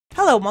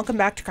Hello and welcome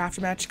back to Crafty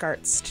Magic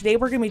Arts. Today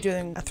we're going to be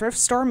doing a thrift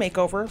store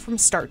makeover from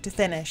start to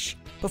finish.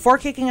 Before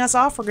kicking us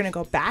off, we're going to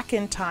go back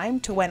in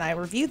time to when I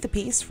reviewed the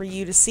piece for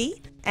you to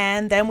see,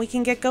 and then we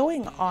can get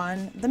going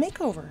on the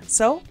makeover.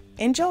 So,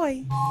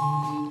 enjoy!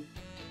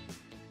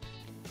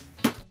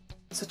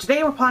 So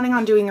today we're planning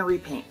on doing a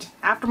repaint.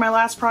 After my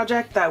last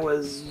project that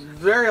was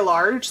very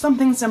large,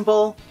 something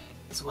simple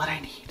is what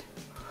I need.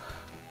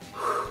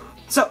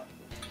 So,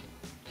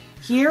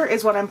 here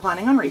is what I'm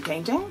planning on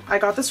repainting. I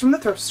got this from the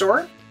thrift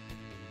store.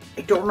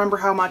 I don't remember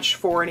how much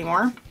for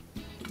anymore.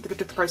 I think I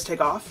took the price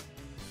tag off.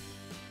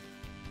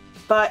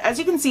 But as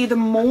you can see, the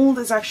mold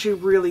is actually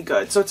really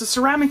good. So it's a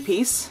ceramic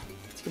piece,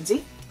 as you can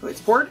see, the way it's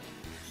poured.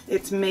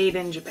 It's made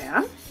in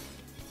Japan.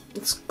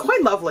 It's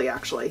quite lovely,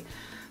 actually.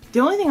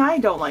 The only thing I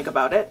don't like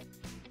about it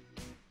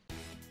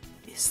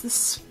is the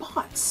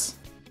spots.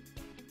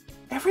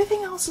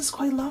 Everything else is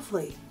quite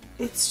lovely.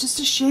 It's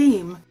just a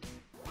shame.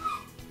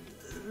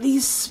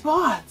 These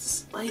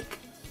spots, like,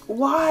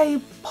 why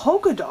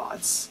polka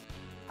dots?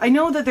 I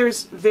know that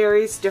there's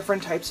various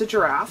different types of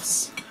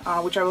giraffes,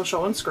 which I will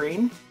show on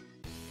screen,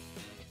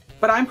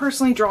 but I'm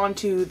personally drawn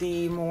to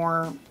the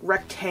more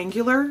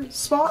rectangular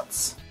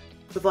spots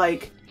with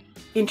like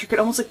intricate,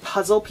 almost like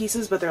puzzle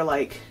pieces, but they're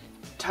like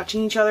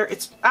touching each other.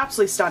 It's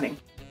absolutely stunning.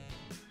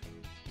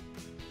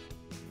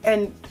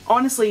 And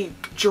honestly,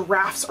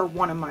 giraffes are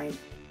one of my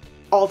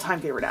all-time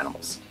favorite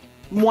animals.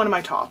 One of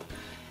my top.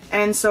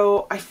 And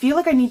so I feel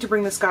like I need to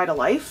bring this guy to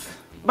life.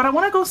 But I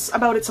want to go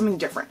about it something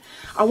different.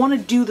 I want to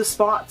do the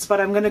spots, but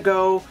I'm going to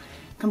go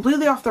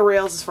completely off the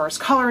rails as far as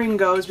coloring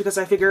goes because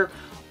I figure,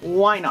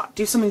 why not?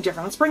 Do something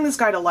different. Let's bring this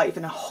guy to life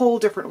in a whole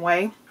different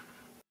way.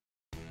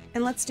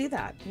 And let's do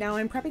that. Now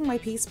I'm prepping my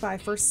piece by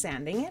first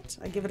sanding it.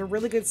 I give it a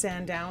really good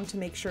sand down to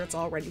make sure it's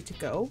all ready to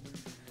go.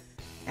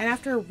 And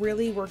after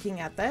really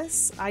working at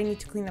this, I need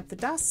to clean up the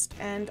dust,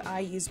 and I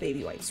use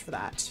baby wipes for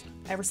that.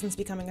 Ever since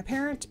becoming a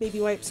parent, baby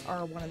wipes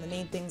are one of the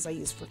main things I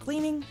use for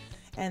cleaning.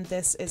 And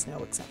this is no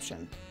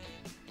exception.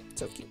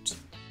 So cute.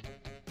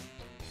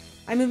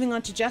 I'm moving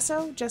on to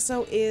gesso.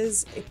 Gesso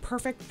is a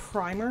perfect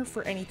primer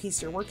for any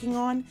piece you're working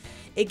on.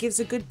 It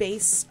gives a good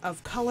base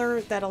of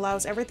color that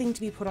allows everything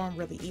to be put on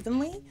really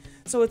evenly.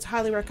 So it's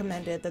highly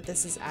recommended that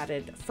this is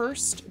added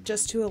first,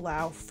 just to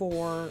allow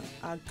for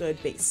a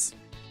good base.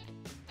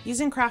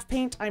 Using craft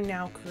paint, I'm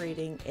now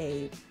creating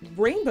a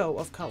rainbow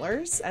of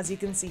colors, as you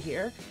can see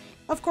here.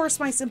 Of course,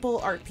 my simple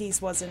art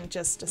piece wasn't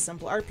just a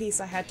simple art piece.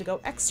 I had to go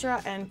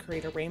extra and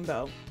create a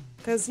rainbow.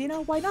 Because, you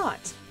know, why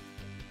not?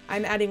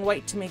 I'm adding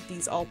white to make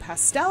these all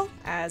pastel,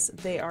 as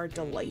they are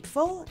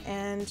delightful,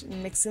 and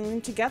mixing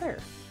them together.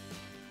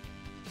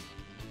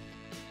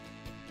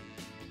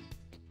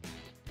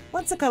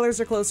 Once the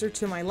colors are closer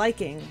to my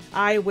liking,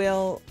 I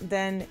will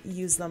then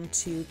use them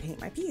to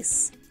paint my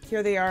piece.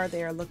 Here they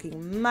are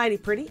looking mighty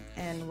pretty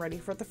and ready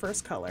for the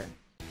first color.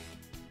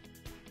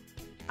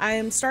 I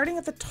am starting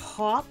at the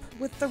top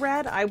with the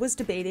red. I was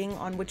debating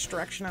on which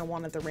direction I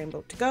wanted the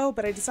rainbow to go,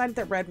 but I decided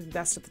that red would be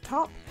best at the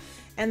top,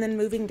 and then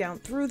moving down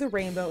through the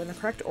rainbow in the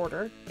correct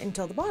order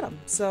until the bottom.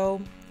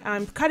 So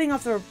I'm cutting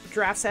off the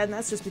giraffe's head, and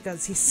that's just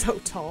because he's so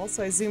tall,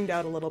 so I zoomed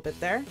out a little bit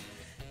there.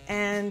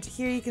 And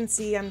here you can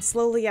see I'm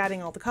slowly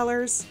adding all the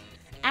colors.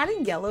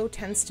 Adding yellow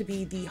tends to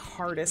be the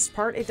hardest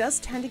part. It does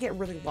tend to get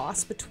really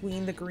lost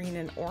between the green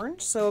and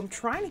orange, so I'm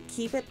trying to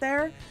keep it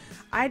there.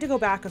 I had to go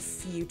back a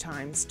few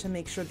times to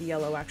make sure the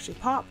yellow actually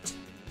popped.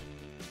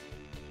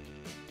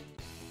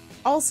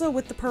 Also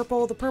with the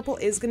purple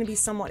is going to be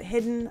somewhat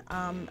hidden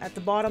at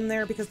the bottom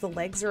there because the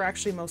legs are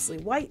actually mostly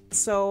white,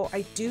 so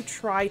I do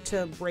try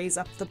to raise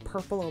up the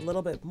purple a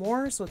little bit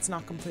more so it's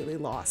not completely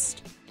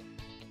lost.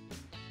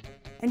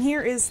 And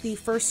here is the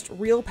first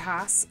real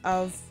pass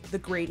of the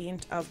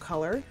gradient of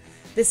color.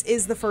 This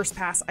is the first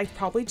pass. I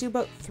probably do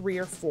about 3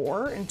 or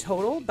 4 in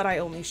total, but I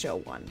only show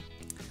 1.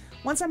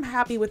 Once I'm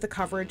happy with the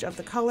coverage of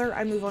the color,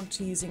 I move on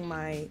to using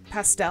my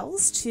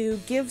pastels to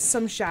give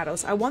some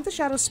shadows. I want the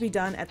shadows to be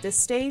done at this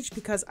stage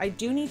because I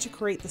do need to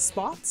create the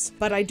spots,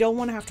 but I don't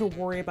want to have to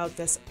worry about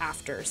this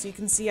after. So you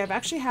can see I've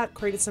actually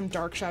created some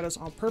dark shadows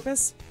on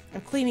purpose.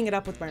 I'm cleaning it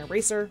up with my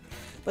eraser,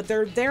 but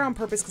they're there on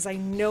purpose because I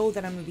know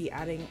that I'm going to be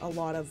adding a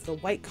lot of the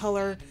white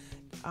color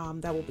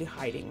that will be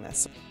hiding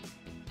this.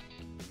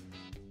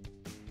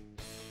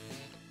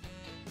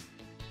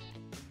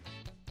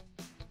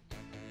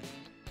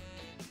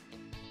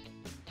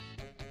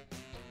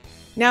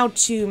 Now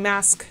to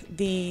mask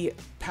the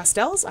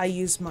pastels, I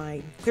use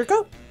my clear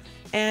coat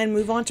and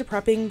move on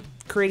to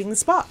creating the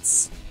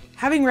spots.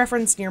 Having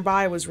reference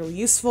nearby was really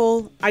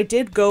useful. I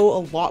did go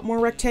a lot more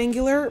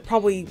rectangular,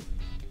 probably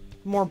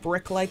more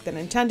brick-like than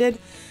intended,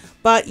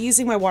 but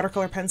using my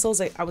watercolor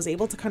pencils, I was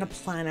able to kind of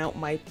plan out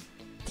my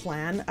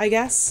plan, I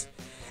guess,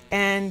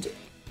 and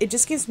it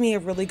just gives me a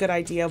really good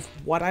idea of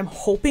what I'm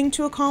hoping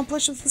to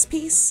accomplish with this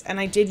piece, and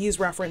I did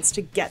use reference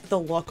to get the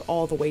look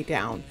all the way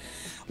down.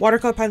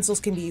 Watercolor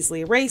pencils can be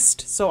easily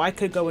erased, so I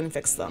could go in and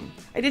fix them.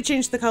 I did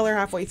change the color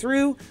halfway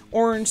through.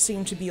 Orange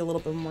seemed to be a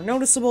little bit more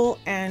noticeable,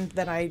 and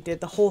then I did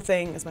the whole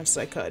thing as much as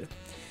I could.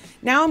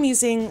 Now I'm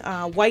using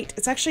white.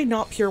 It's actually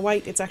not pure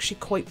white, it's actually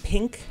quite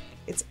pink.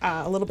 It's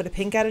a little bit of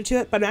pink added to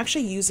it, but I'm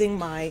actually using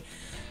my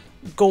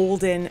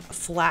golden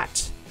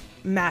flat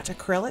matte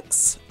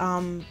acrylics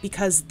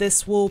because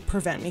this will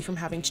prevent me from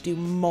having to do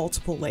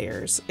multiple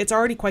layers. It's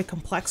already quite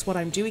complex what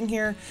I'm doing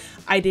here.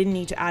 I didn't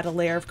need to add a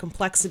layer of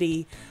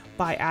complexity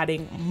by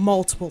adding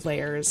multiple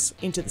layers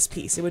into this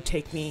piece. It would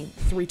take me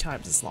 3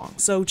 times as long.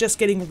 So just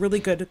getting really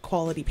good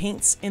quality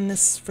paints in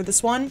this for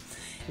this one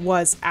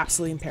was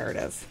absolutely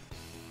imperative.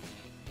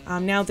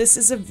 Now this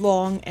is a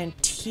long and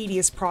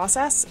tedious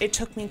process. It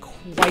took me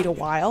quite a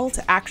while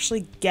to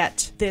actually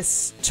get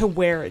this to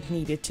where it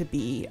needed to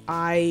be.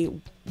 I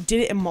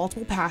did it in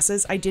multiple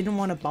passes. I didn't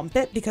want to bump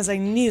it because I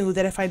knew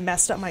that if I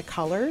messed up my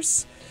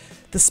colors,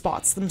 the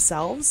spots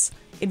themselves,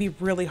 it'd be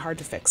really hard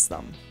to fix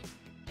them.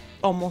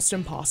 Almost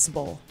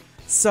impossible.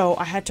 So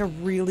I had to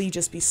really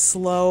just be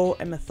slow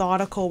and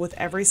methodical with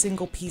every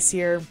single piece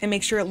here and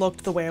make sure it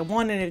looked the way I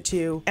wanted it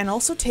to. And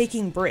also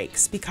taking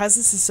breaks, because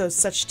this is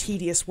such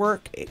tedious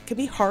work. It can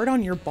be hard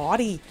on your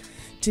body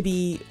to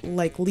be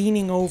like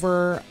leaning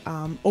over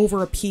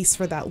a piece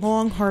for that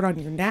long, hard on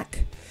your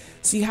neck.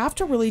 So you have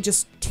to really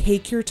just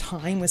take your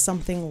time with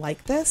something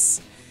like this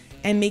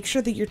and make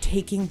sure that you're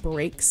taking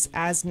breaks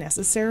as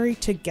necessary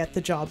to get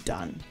the job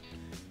done.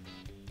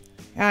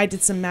 I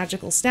did some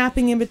magical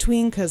snapping in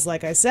between because,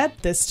 like I said,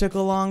 this took a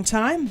long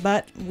time,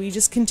 but we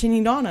just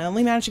continued on. I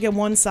only managed to get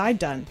one side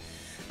done.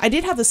 I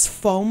did have this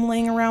foam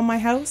laying around my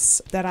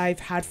house that I've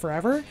had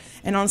forever,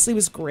 and honestly it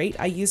was great.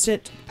 I used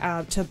it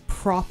to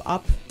prop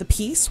up the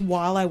piece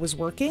while I was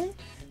working,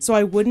 so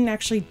I wouldn't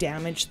actually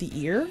damage the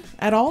ear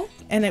at all,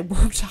 and it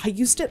worked. I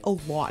used it a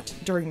lot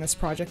during this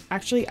project.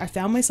 Actually, I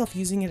found myself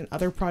using it in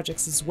other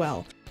projects as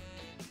well.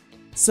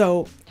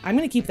 So I'm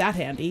going to keep that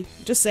handy,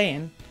 just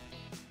saying.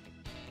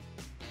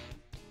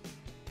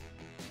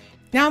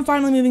 Now I'm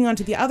finally moving on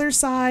to the other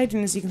side,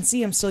 and as you can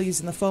see, I'm still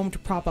using the foam to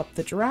prop up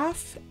the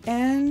giraffe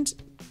and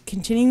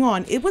continuing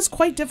on. It was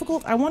quite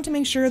difficult. I want to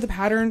make sure the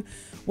pattern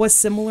was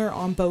similar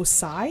on both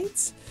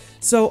sides.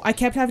 So I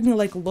kept having to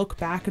like look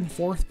back and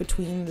forth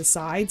between the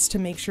sides to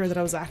make sure that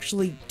I was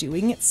actually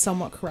doing it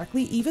somewhat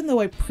correctly. Even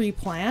though I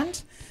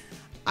pre-planned,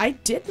 I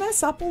did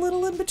mess up a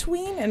little in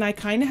between, and I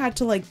kind of had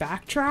to like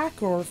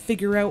backtrack or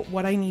figure out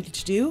what I needed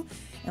to do.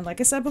 And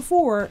like I said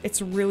before,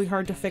 it's really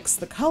hard to fix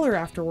the color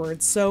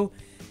afterwards. So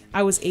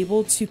I was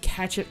able to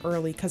catch it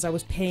early because I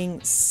was paying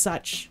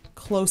such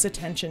close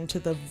attention to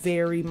the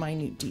very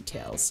minute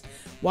details.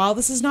 While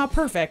this is not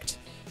perfect,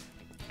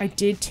 I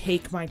did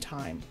take my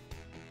time.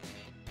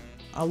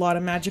 A lot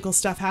of magical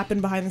stuff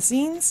happened behind the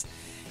scenes,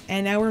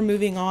 and now we're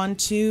moving on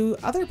to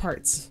other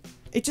parts.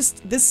 It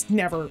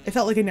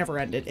felt like it never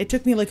ended. It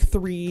took me like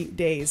 3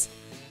 days.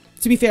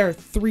 To be fair,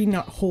 3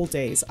 not whole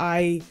days.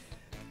 I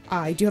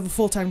do have a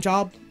full-time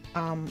job.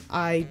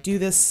 I do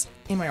this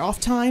in my off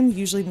time,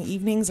 usually in the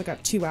evenings. I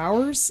got 2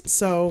 hours,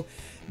 so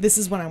this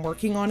is when I'm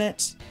working on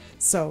it.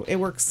 So it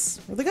works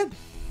really good.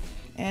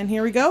 And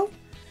here we go.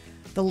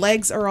 The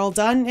legs are all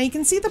done. Now you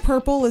can see the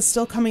purple is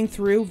still coming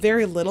through,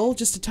 very little,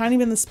 just a tiny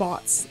bit in the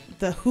spots.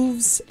 The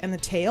hooves and the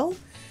tail,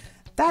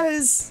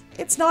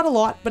 it's not a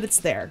lot, but it's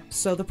there.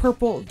 So the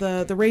purple,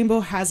 the rainbow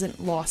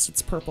hasn't lost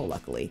its purple,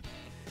 luckily.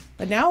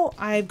 But now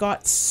I've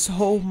got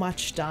so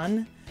much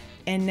done,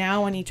 and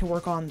now I need to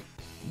work on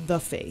the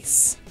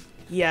face.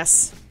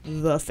 Yes,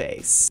 the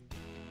face.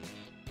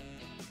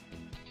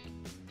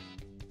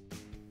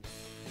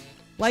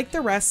 Like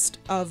the rest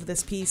of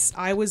this piece,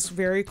 I was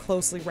very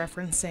closely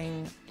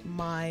referencing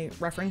my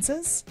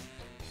references.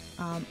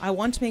 I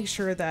want to make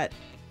sure that,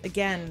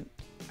 again,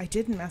 I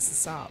didn't mess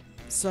this up.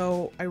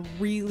 So I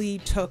really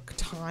took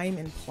time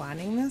in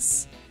planning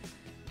this.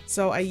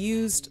 So I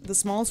used the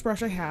smallest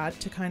brush I had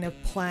to kind of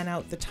plan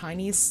out the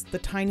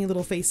tiny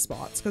little face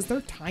spots, because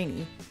they're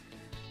tiny,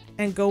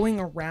 and going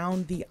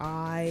around the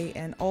eye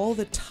and all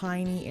the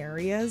tiny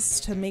areas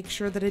to make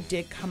sure that it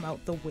did come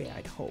out the way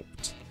I'd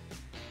hoped.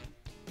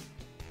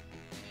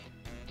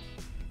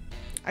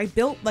 I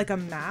built like a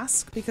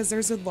mask because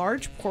there's a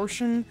large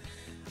portion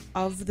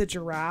of the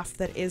giraffe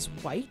that is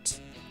white,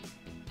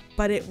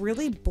 but it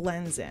really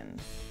blends in.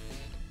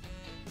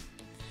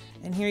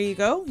 And here you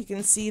go. You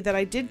can see that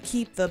I did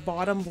keep the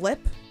bottom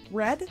lip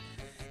red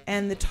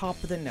and the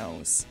top of the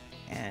nose.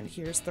 And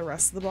here's the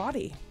rest of the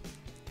body.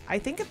 I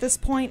think at this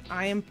point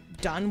I am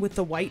done with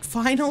the white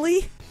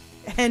finally,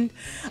 and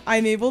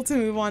I'm able to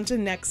move on to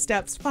next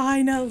steps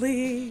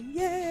finally.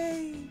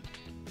 Yay!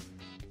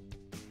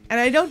 And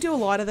I don't do a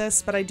lot of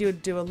this, but I do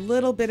a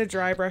little bit of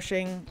dry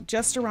brushing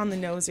just around the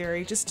nose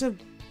area just to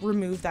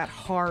remove that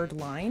hard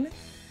line.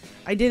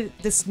 I did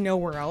this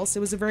nowhere else.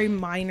 It was a very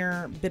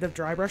minor bit of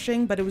dry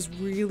brushing, but it was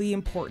really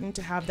important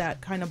to have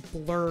that kind of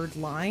blurred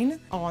line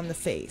on the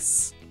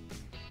face.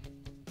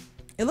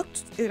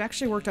 It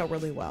actually worked out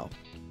really well.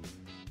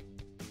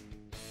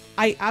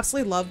 I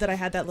absolutely love that I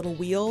had that little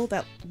wheel,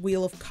 that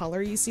wheel of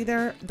color you see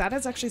there. That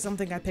is actually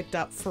something I picked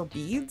up for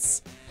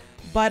beads,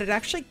 but it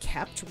actually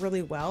kept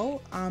really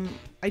well.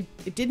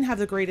 It didn't have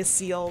the greatest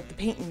seal. The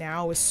paint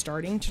now is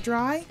starting to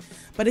dry,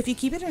 but if you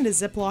keep it in a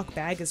Ziploc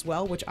bag as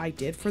well, which I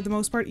did for the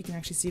most part, you can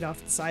actually see it off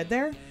to the side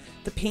there,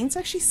 the paint's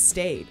actually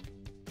stayed.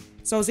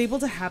 So I was able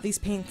to have these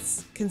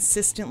paints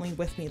consistently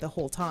with me the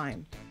whole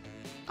time.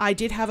 I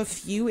did have a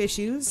few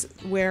issues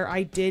where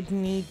I did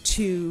need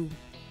to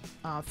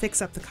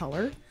fix up the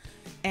color,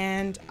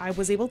 and I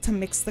was able to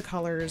mix the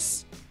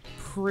colors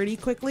pretty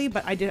quickly,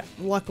 but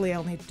luckily I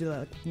only had to do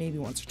that maybe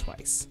once or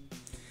twice.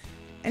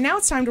 And now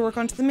it's time to work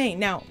onto the mane.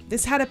 Now,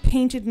 this had a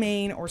painted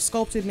mane or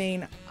sculpted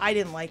mane. I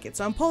didn't like it,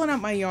 so I'm pulling out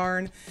my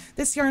yarn.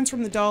 This yarn's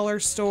from the dollar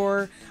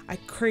store. I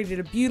created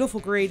a beautiful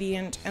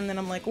gradient, and then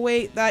I'm like,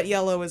 wait, that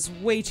yellow is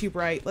way too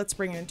bright. Let's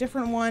bring in a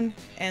different one.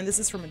 And this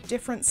is from a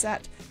different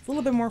set. It's a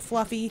little bit more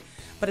fluffy,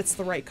 but it's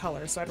the right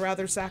color. So I'd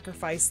rather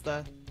sacrifice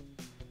the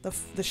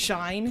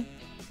shine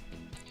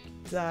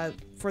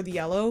for the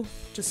yellow,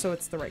 just so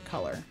it's the right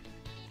color.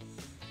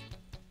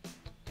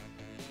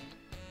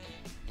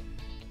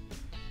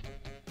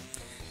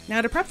 Now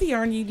to prep the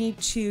yarn, you need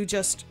to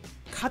just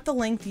cut the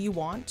length you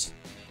want,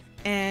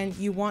 and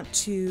you want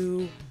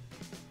to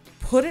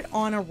put it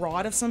on a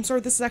rod of some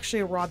sort. This is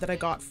actually a rod that I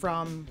got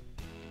from,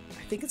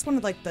 I think it's one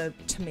of like the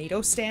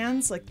tomato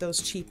stands, like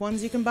those cheap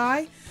ones you can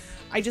buy.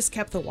 I just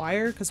kept the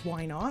wire because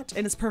why not?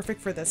 And it's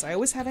perfect for this. I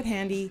always have it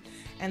handy,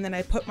 and then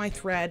I put my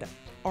thread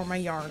or my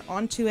yarn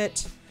onto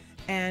it,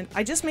 and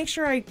I just make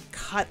sure I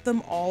cut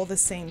them all the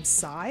same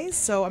size.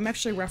 So I'm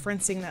actually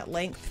referencing that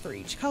length for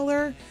each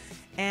color,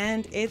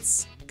 and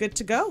it's good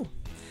to go.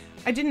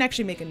 I didn't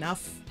actually make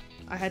enough.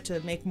 I had to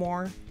make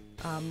more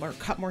or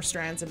cut more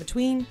strands in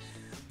between,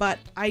 but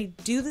I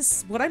do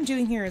this, what I'm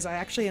doing here is I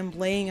actually am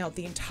laying out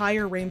the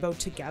entire rainbow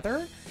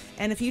together,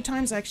 and a few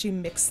times I actually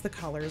mix the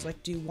colors,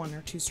 like do 1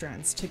 or 2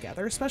 strands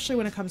together, especially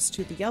when it comes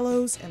to the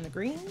yellows and the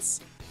greens.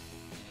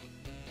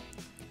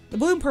 The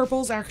blue and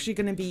purple is actually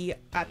going to be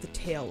at the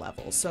tail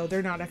level, so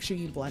they're not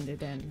actually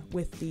blended in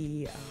with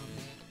the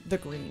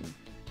green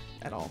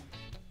at all.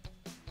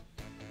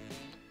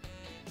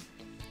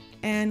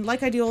 And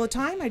like I do all the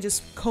time, I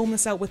just comb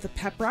this out with a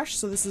pet brush.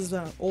 So this is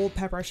an old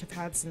pet brush I've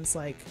had since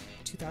like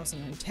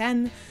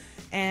 2010.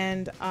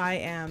 And I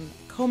am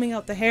combing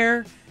out the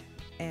hair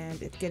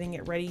and it's getting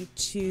it ready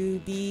to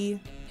be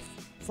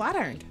flat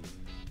ironed.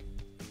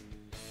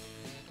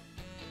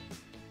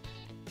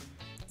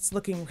 It's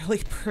looking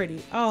really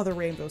pretty. Oh, the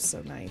rainbow's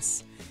so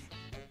nice.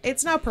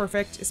 It's not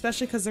perfect,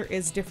 especially because there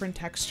is different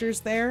textures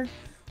there,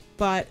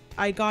 but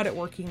I got it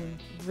working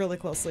really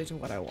closely to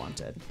what I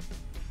wanted.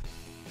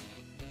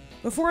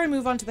 Before I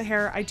move on to the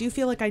hair, I do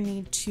feel like I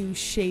need to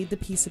shade the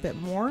piece a bit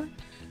more.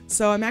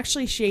 So I'm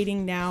actually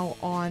shading now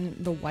on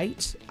the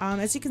white.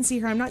 As you can see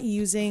here, I'm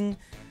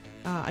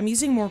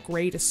using more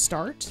gray to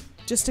start,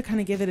 just to kind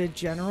of give it a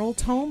general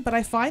tone, but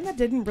I find that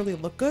didn't really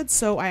look good.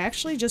 So I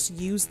actually just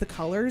used the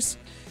colors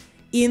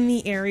in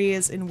the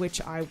areas in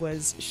which I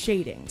was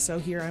shading. So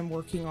here I'm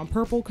working on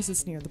purple because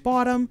it's near the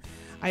bottom.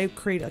 I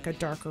create like a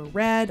darker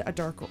red, a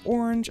darker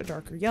orange, a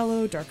darker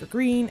yellow, darker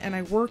green, and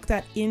I work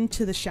that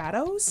into the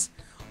shadows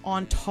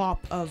on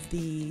top of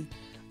the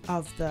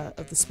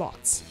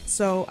spots.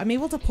 So I'm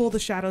able to pull the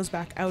shadows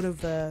back out of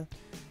the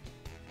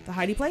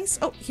hidey place.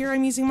 Oh, here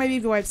I'm using my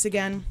baby wipes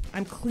again.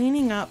 I'm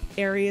cleaning up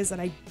areas that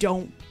I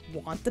don't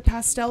want the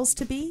pastels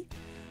to be.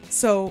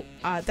 So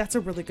that's a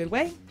really good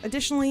way.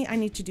 Additionally, I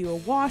need to do a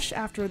wash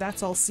after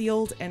that's all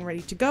sealed and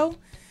ready to go.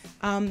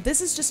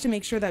 This is just to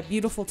make sure that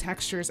beautiful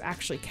texture is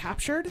actually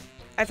captured.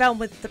 I found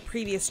with the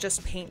previous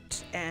just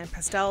paint and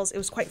pastels, it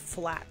was quite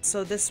flat.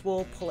 So this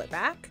will pull it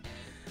back.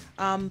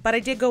 But I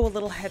did go a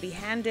little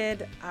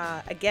heavy-handed.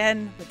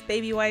 Again, with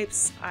baby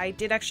wipes, I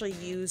did actually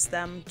use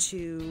them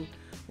to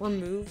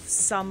remove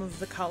some of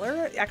the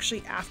color.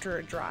 Actually, after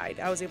it dried,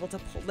 I was able to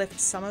lift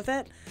some of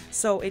it,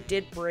 so it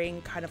did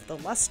bring kind of the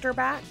luster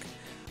back,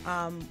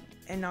 and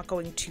not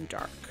going too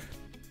dark.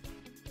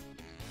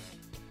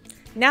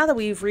 Now that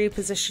we've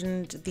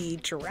repositioned the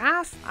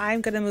giraffe,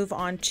 I'm going to move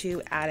on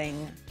to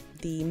adding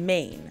the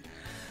mane.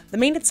 The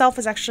mane itself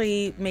is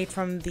actually made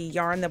from the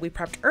yarn that we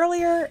prepped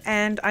earlier,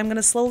 and I'm going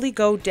to slowly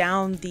go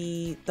down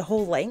the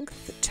whole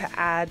length to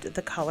add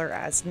the color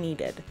as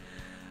needed.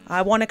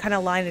 I want to kind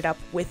of line it up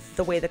with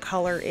the way the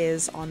color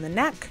is on the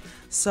neck,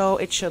 so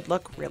it should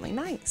look really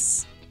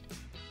nice.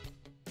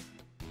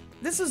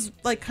 This is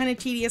like kind of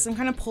tedious. I'm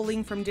kind of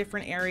pulling from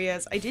different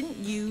areas. I didn't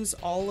use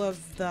all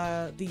of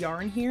the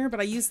yarn here, but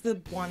I used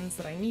the ones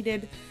that I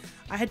needed.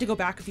 I had to go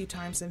back a few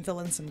times and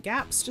fill in some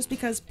gaps just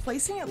because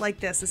placing it like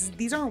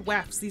these aren't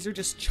wefts, these are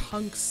just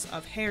chunks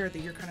of hair that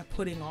you're kind of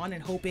putting on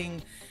and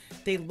hoping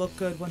they look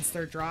good once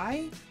they're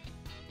dry.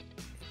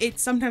 It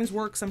sometimes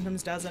works,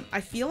 sometimes doesn't. I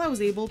feel I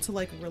was able to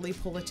like really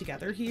pull it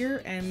together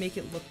here and make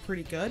it look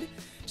pretty good.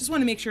 Just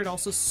want to make sure it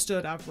also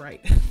stood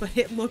upright, but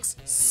it looks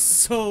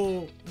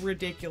so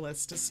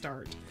ridiculous to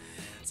start.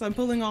 So I'm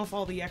pulling off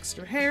all the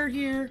extra hair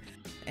here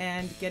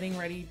and getting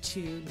ready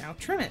to now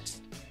trim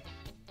it.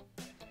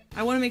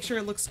 I want to make sure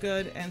it looks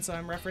good, and so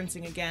I'm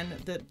referencing again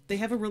that they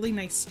have a really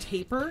nice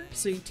taper.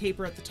 So you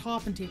taper at the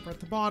top and taper at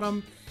the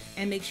bottom,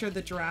 and make sure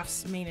the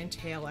giraffe's mane and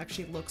tail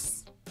actually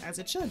looks as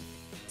it should.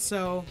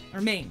 So,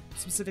 or mane,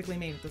 specifically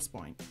mane at this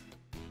point.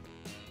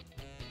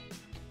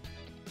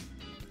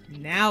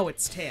 Now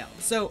it's tail.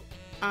 So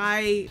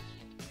I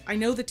I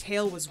know the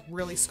tail was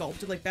really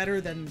sculpted, like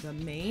better than the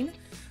mane,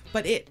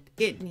 but it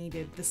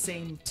needed the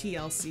same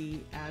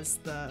TLC as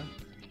the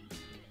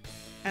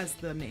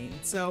mane.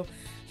 So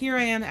here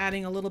I am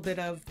adding a little bit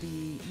of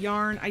the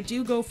yarn. I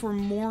do go for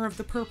more of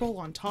the purple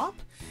on top.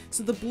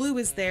 So the blue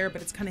is there,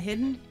 but it's kind of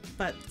hidden,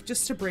 but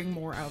just to bring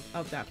more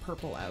of that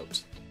purple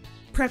out.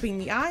 Prepping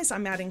the eyes,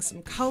 I'm adding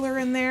some color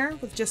in there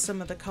with just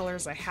some of the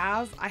colors I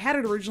have. I had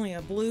it originally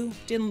a blue,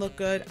 didn't look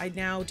good. I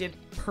now did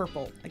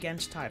purple, again,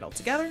 to tie it all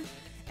together.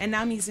 And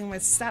now I'm using my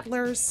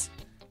Settlers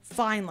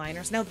fine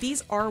liners. Now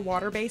these are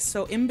water-based,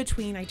 so in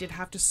between I did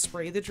have to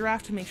spray the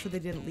giraffe to make sure they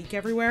didn't leak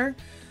everywhere.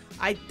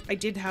 I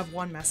did have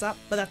one mess up,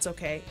 but that's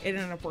okay. It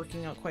ended up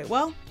working out quite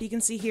well. You can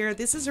see here,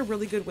 this is a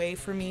really good way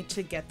for me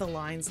to get the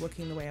lines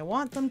looking the way I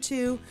want them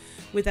to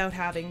without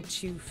having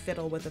to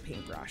fiddle with a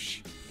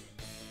paintbrush.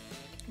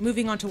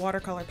 Moving on to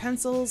watercolor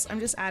pencils, I'm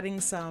just adding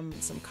some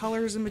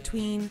colors in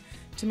between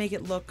to make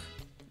it look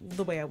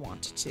the way I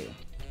want it to.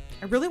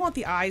 I really want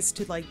the eyes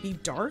to like be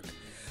dark,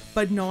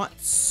 but not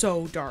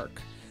so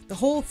dark. The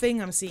whole thing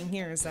I'm seeing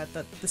here is that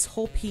this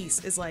whole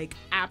piece is like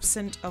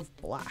absent of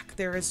black.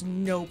 There is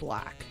no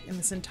black in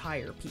this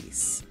entire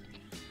piece.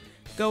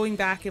 Going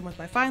back in with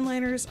my fine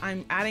liners,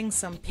 I'm adding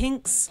some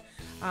pinks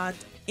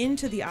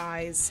into the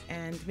eyes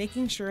and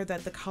making sure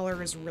that the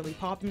color is really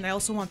popping. I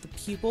also want the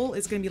pupil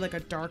is going to be like a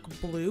dark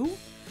blue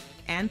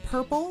and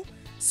purple.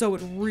 So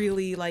it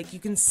really, like, you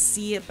can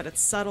see it, but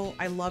it's subtle.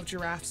 I love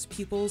giraffes'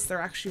 pupils.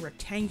 They're actually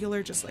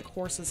rectangular, just like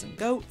horses and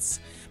goats,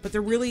 but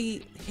they're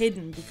really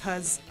hidden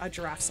because a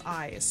giraffe's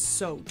eye is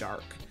so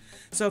dark.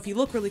 So if you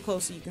look really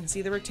closely, you can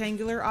see the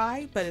rectangular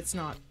eye, but it's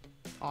not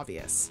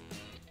obvious.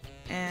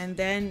 And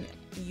then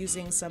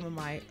using some of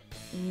my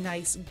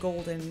nice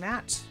golden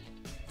matte,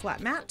 flat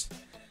matte,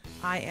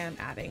 I am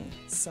adding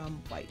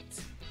some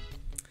white.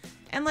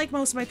 And like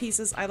most of my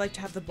pieces, I like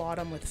to have the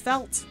bottom with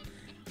felt.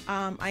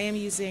 I am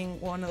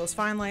using one of those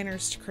fine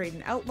liners to create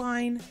an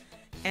outline,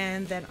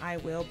 and then I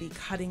will be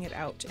cutting it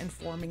out and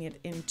forming it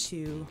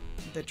into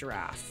the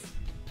giraffe.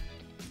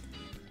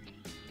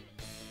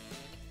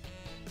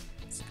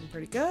 It's looking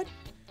pretty good.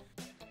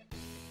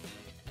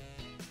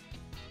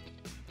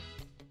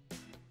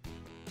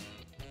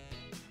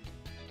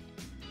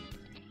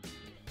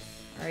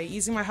 Alright,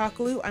 using my hot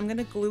glue, I'm going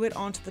to glue it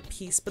onto the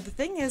piece, but the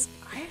thing is,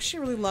 I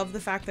actually really love the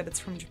fact that it's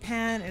from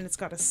Japan and it's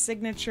got a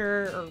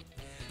signature, or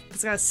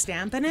it's got a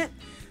stamp in it.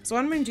 So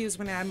what I'm going to do is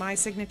I'm going to add my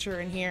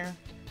signature in here,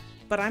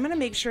 but I'm going to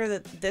make sure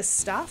that this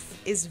stuff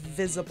is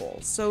visible.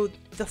 So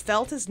the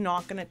felt is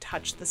not going to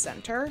touch the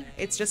center.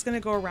 It's just going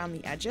to go around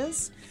the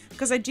edges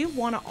because I do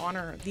want to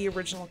honor the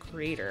original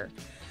creator.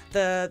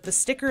 The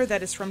sticker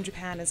that is from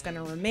Japan is going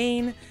to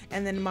remain,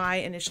 and then my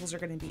initials are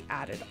going to be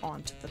added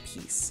onto the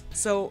piece.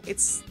 So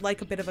it's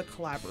like a bit of a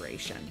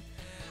collaboration.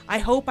 I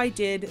hope I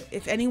did.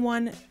 If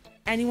anyone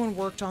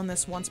worked on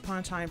this once upon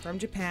a time from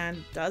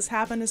Japan, does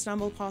happen to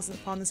stumble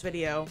upon this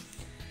video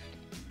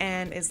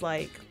and is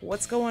like,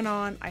 what's going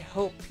on? I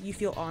hope you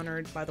feel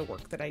honored by the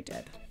work that I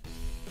did.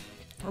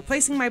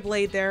 Replacing my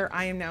blade there,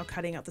 I am now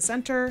cutting out the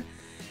center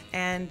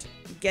and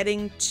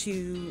getting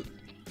to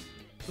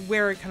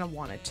where I kind of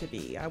want it to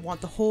be. I want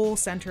the whole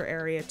center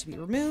area to be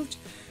removed.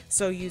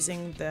 So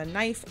using the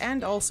knife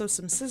and also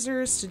some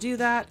scissors to do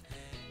that,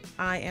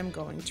 I am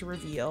going to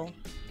reveal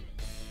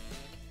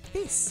the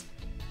piece.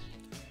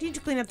 Need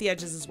to clean up the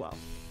edges as well.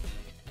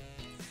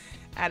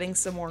 Adding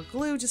some more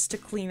glue just to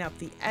clean up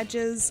the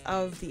edges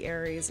of the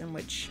areas in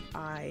which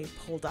I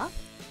pulled up.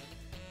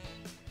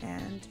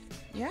 And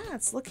yeah,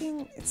 it's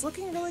looking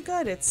really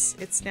good.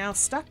 It's now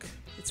stuck,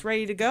 it's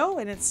ready to go,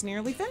 and it's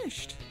nearly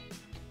finished.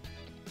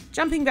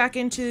 Jumping back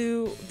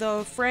into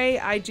the fray,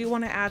 I do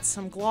want to add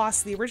some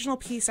gloss. The original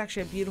piece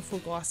actually had beautiful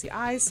glossy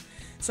eyes,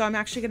 so I'm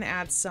actually going to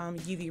add some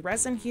UV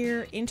resin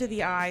here into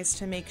the eyes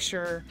to make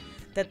sure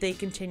that they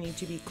continue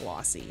to be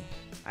glossy.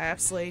 I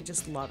absolutely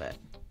just love it,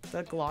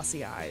 the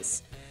glossy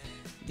eyes.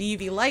 The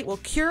UV light will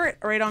cure it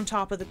right on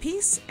top of the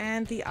piece,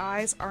 and the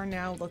eyes are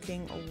now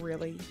looking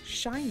really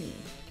shiny.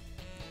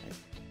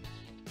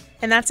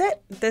 And that's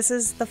it. This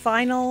is the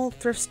final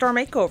thrift store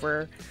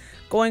makeover.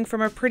 Going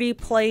from a pretty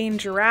plain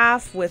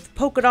giraffe with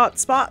polka dot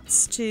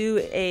spots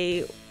to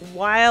a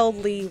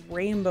wildly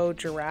rainbow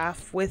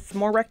giraffe with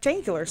more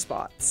rectangular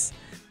spots.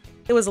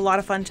 It was a lot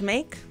of fun to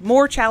make,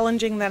 more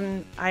challenging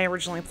than I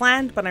originally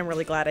planned, but I'm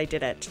really glad I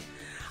did it.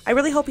 I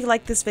really hope you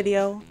liked this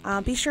video.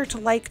 Be sure to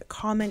like,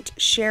 comment,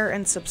 share,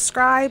 and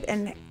subscribe,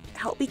 and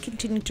help me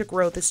continue to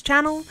grow this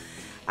channel.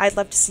 I'd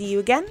love to see you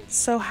again,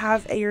 so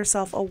have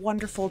yourself a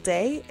wonderful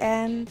day,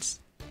 and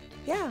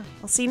yeah,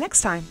 I'll see you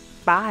next time.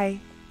 Bye!